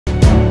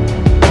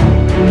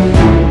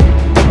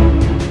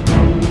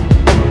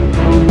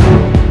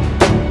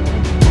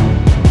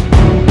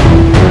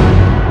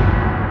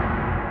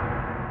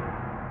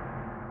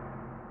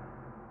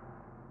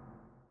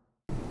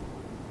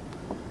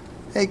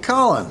Hey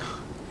Colin,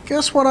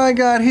 guess what I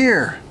got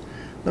here?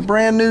 The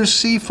brand new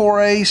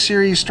C4A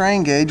series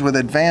strain gauge with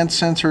advanced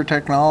sensor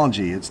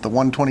technology. It's the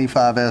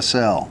 125 SL.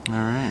 All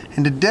right.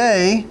 And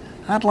today,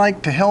 I'd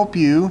like to help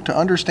you to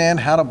understand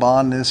how to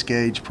bond this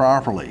gauge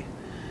properly.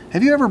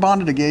 Have you ever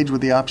bonded a gauge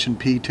with the option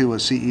P to a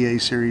CEA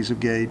series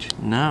of gauge?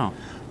 No.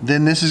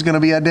 Then this is going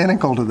to be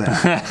identical to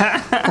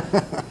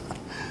that.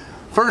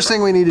 First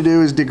thing we need to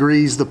do is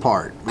degrease the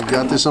part. We've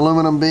got this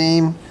aluminum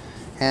beam,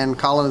 and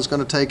Colin is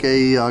going to take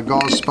a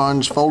gauze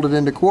sponge, fold it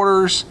into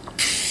quarters,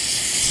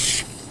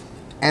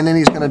 and then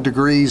he's going to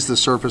degrease the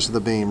surface of the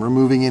beam,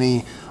 removing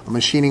any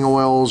machining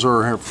oils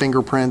or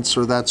fingerprints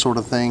or that sort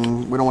of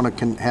thing. We don't want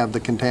to have the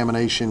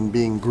contamination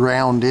being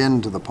ground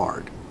into the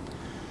part.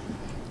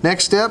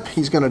 Next step,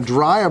 he's going to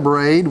dry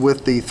abrade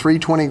with the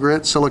 320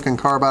 grit silicon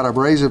carbide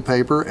abrasive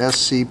paper,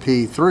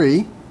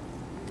 SCP2.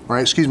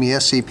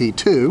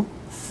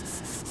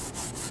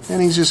 And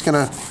he's just going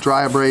to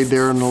dry abrade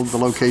there in the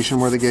location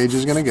where the gauge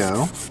is going to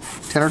go.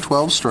 10 or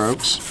 12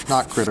 strokes,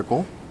 not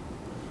critical.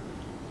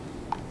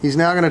 He's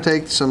now going to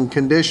take some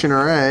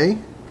conditioner A,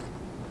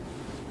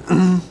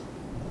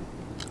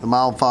 the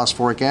mild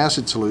phosphoric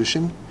acid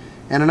solution,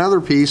 and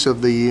another piece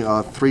of the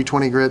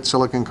 320 grit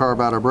silicon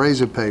carbide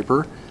abrasive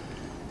paper,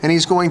 and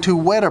he's going to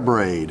wet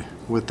abrade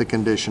with the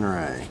conditioner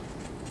A.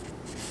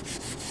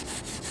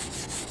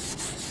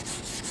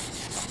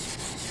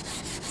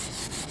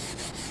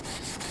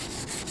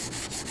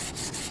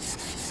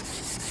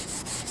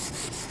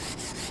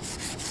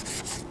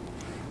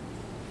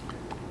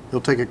 He'll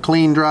take a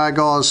clean dry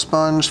gauze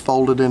sponge,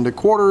 fold it into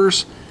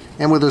quarters,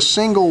 and with a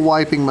single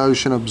wiping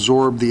motion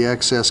absorb the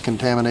excess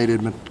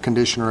contaminated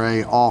conditioner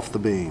A off the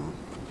beam.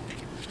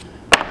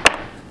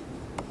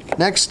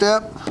 Next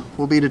step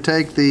will be to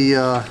take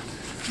the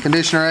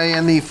conditioner A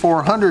and the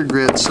 400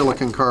 grit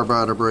silicon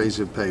carbide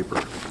abrasive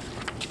paper.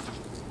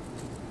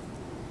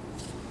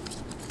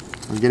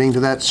 We're getting to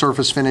that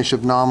surface finish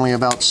of nominally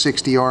about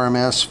 60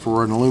 RMS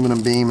for an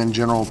aluminum beam and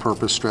general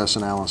purpose stress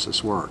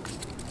analysis work.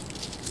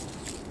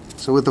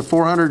 So with the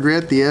 400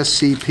 grit, the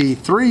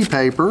SCP3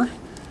 paper,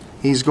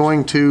 he's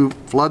going to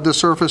flood the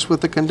surface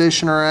with the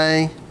conditioner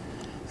A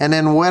and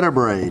then wet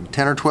abrade,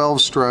 10 or 12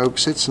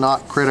 strokes. It's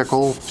not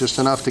critical, just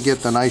enough to get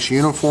the nice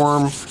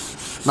uniform,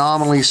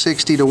 nominally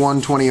 60 to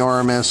 120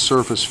 RMS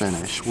surface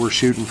finish. We're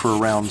shooting for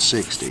around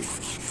 60.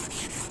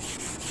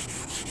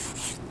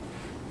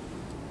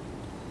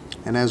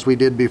 And as we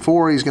did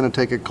before, he's going to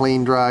take a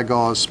clean dry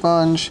gauze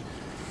sponge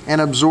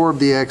and absorb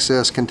the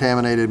excess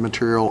contaminated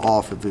material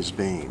off of his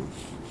beam.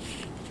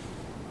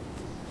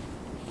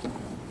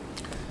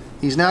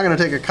 He's now going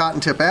to take a cotton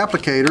tip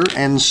applicator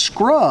and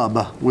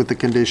scrub with the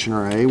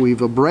conditioner A.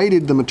 We've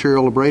abraded the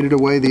material, abraded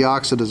away the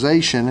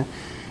oxidization,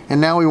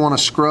 and now we want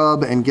to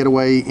scrub and get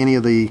away any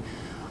of the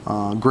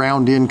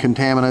ground-in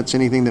contaminants,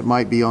 anything that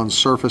might be on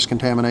surface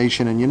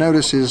contamination. And you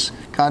notice his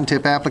cotton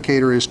tip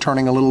applicator is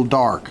turning a little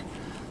dark.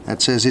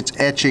 That says it's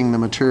etching the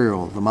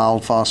material. The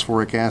mild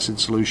phosphoric acid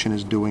solution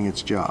is doing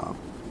its job.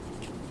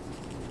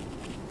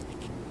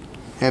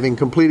 Having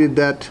completed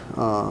that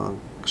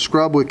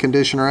scrub with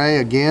conditioner A,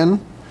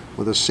 again,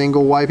 with a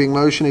single wiping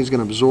motion, he's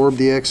going to absorb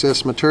the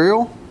excess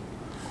material.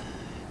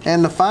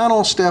 And the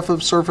final step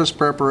of surface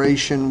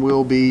preparation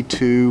will be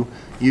to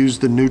use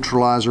the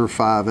neutralizer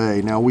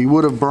 5A. Now, we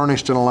would have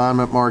burnished an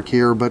alignment mark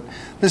here, but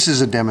this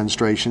is a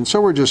demonstration, so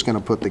we're just going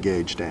to put the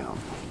gauge down.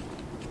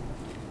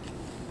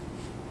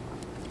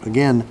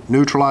 Again,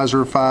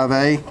 neutralizer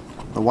 5A,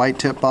 the white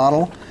tip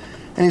bottle,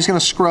 and he's going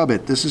to scrub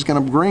it. This is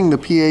going to bring the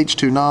pH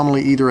to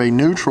nominally either a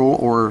neutral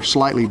or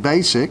slightly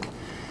basic,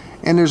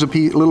 and there's a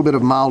little bit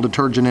of mild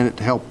detergent in it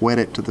to help wet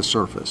it to the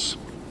surface.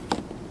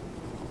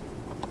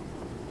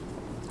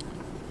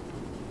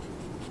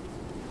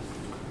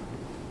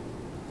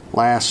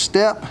 Last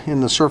step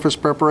in the surface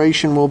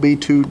preparation will be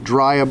to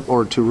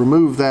to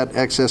remove that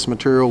excess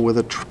material with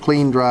a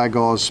clean dry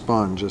gauze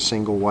sponge, a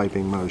single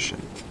wiping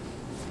motion.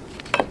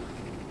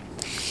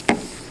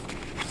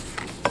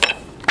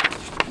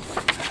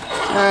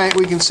 Alright,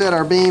 we can set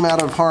our beam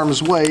out of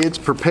harm's way. It's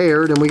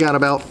prepared, and we got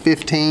about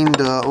 15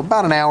 to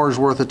about an hour's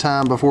worth of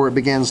time before it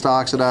begins to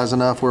oxidize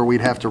enough where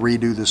we'd have to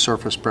redo the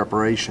surface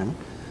preparation.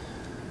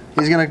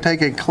 He's going to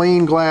take a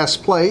clean glass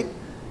plate,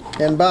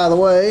 and by the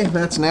way,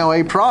 that's now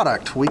a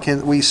product.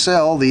 We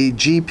sell the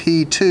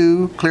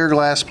GP2 clear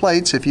glass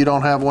plates if you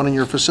don't have one in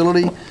your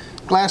facility.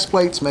 Glass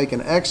plates make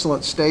an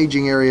excellent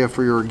staging area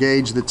for your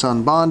gauge that's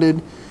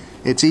unbonded.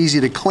 It's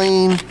easy to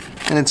clean,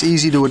 and it's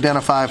easy to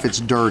identify if it's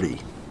dirty.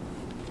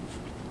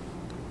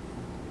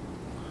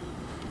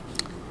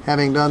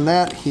 Having done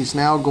that, he's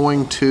now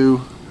going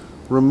to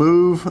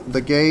remove the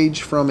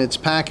gauge from its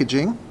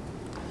packaging.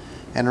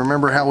 And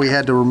remember how we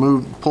had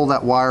to pull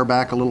that wire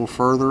back a little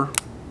further?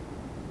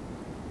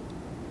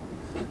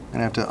 And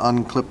have to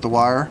unclip the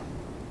wire.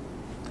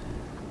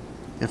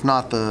 If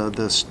not,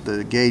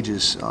 the gauge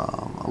is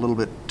a little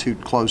bit too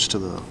close to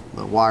the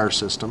wire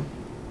system.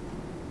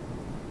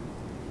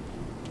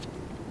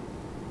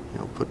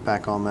 Put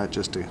back on that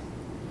just to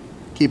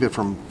keep it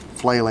from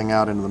flailing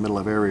out into the middle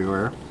of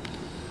everywhere.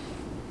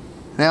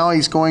 Now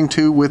he's going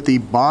to, with the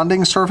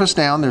bonding surface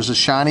down, there's a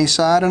shiny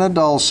side and a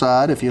dull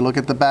side. If you look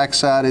at the back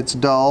side, it's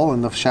dull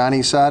and the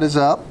shiny side is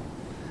up.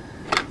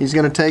 He's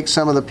going to take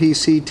some of the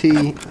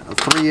PCT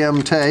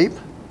 3M tape.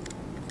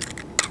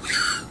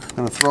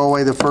 Going to throw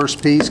away the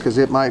first piece because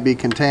it might be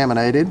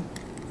contaminated.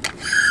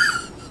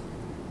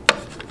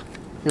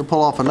 He'll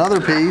pull off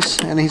another piece,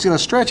 and he's going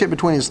to stretch it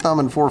between his thumb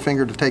and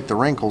forefinger to take the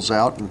wrinkles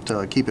out and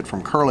to keep it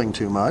from curling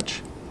too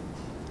much.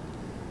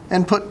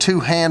 And put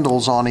 2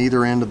 handles on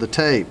either end of the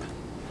tape.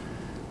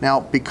 Now,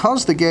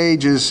 because the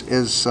gauge is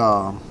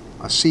a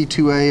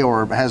C2A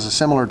or has a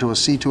similar to a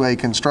C2A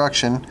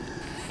construction,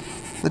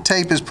 the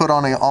tape is put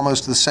on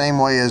almost the same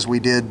way as we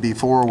did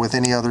before with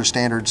any other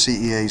standard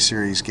CEA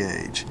series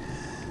gauge.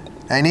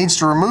 Now, he needs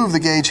to remove the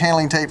gauge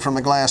handling tape from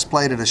the glass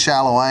plate at a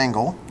shallow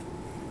angle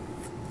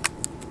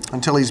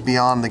until he's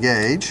beyond the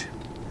gauge.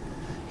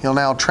 He'll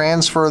now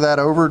transfer that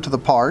over to the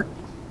part.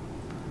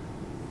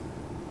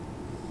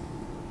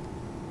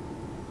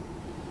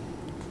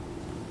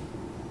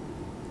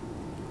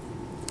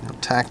 He'll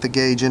tack the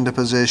gauge into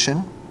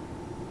position.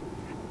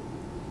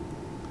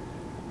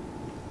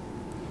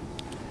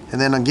 And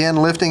then again,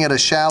 lifting at a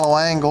shallow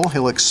angle,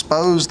 he'll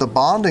expose the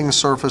bonding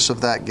surface of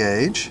that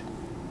gauge,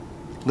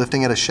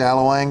 lifting at a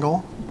shallow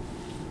angle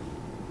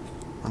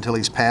until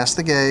he's past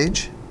the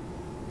gauge.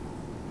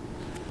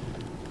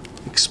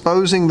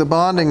 Exposing the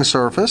bonding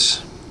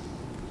surface.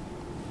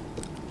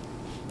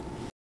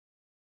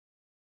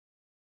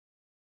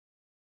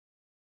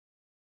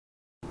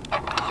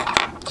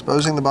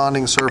 Exposing the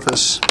bonding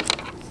surface.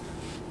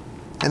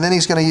 And then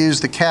he's going to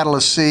use the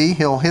Catalyst C.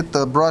 He'll hit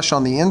the brush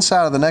on the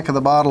inside of the neck of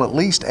the bottle at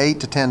least 8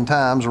 to 10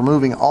 times,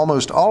 removing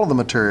almost all of the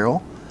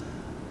material.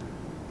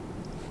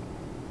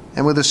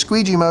 And with a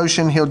squeegee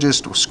motion, he'll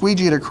just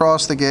squeegee it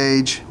across the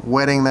gauge,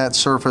 wetting that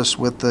surface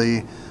with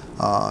the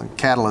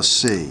Catalyst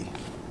C.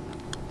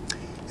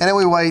 And then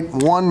we wait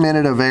 1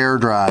 minute of air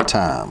dry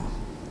time.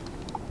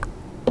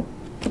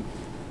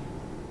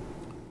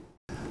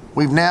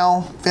 We've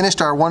now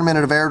finished our 1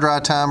 minute of air dry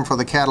time for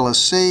the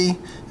Catalyst C,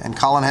 and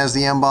Colin has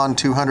the M-Bond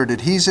 200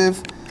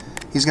 adhesive.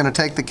 He's going to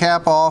take the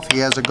cap off. He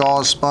has a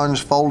gauze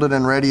sponge folded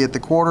and ready at the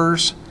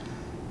quarters.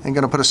 And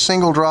going to put a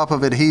single drop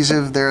of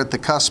adhesive there at the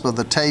cusp of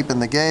the tape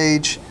and the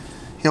gauge.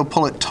 He'll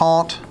pull it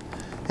taut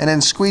and then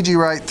squeegee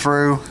right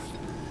through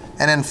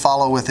and then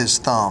follow with his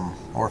thumb,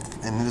 or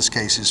in this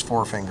case his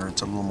forefinger.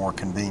 It's a little more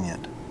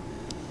convenient.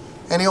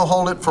 And he'll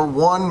hold it for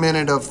 1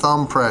 minute of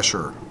thumb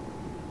pressure,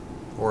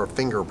 or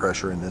finger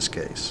pressure in this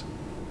case.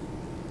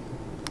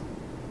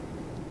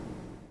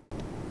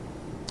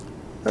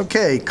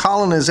 Okay,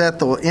 Colin is at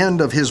the end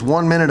of his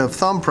 1 minute of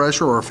thumb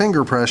pressure or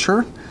finger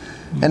pressure,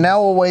 and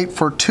now we'll wait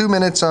for 2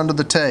 minutes under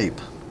the tape.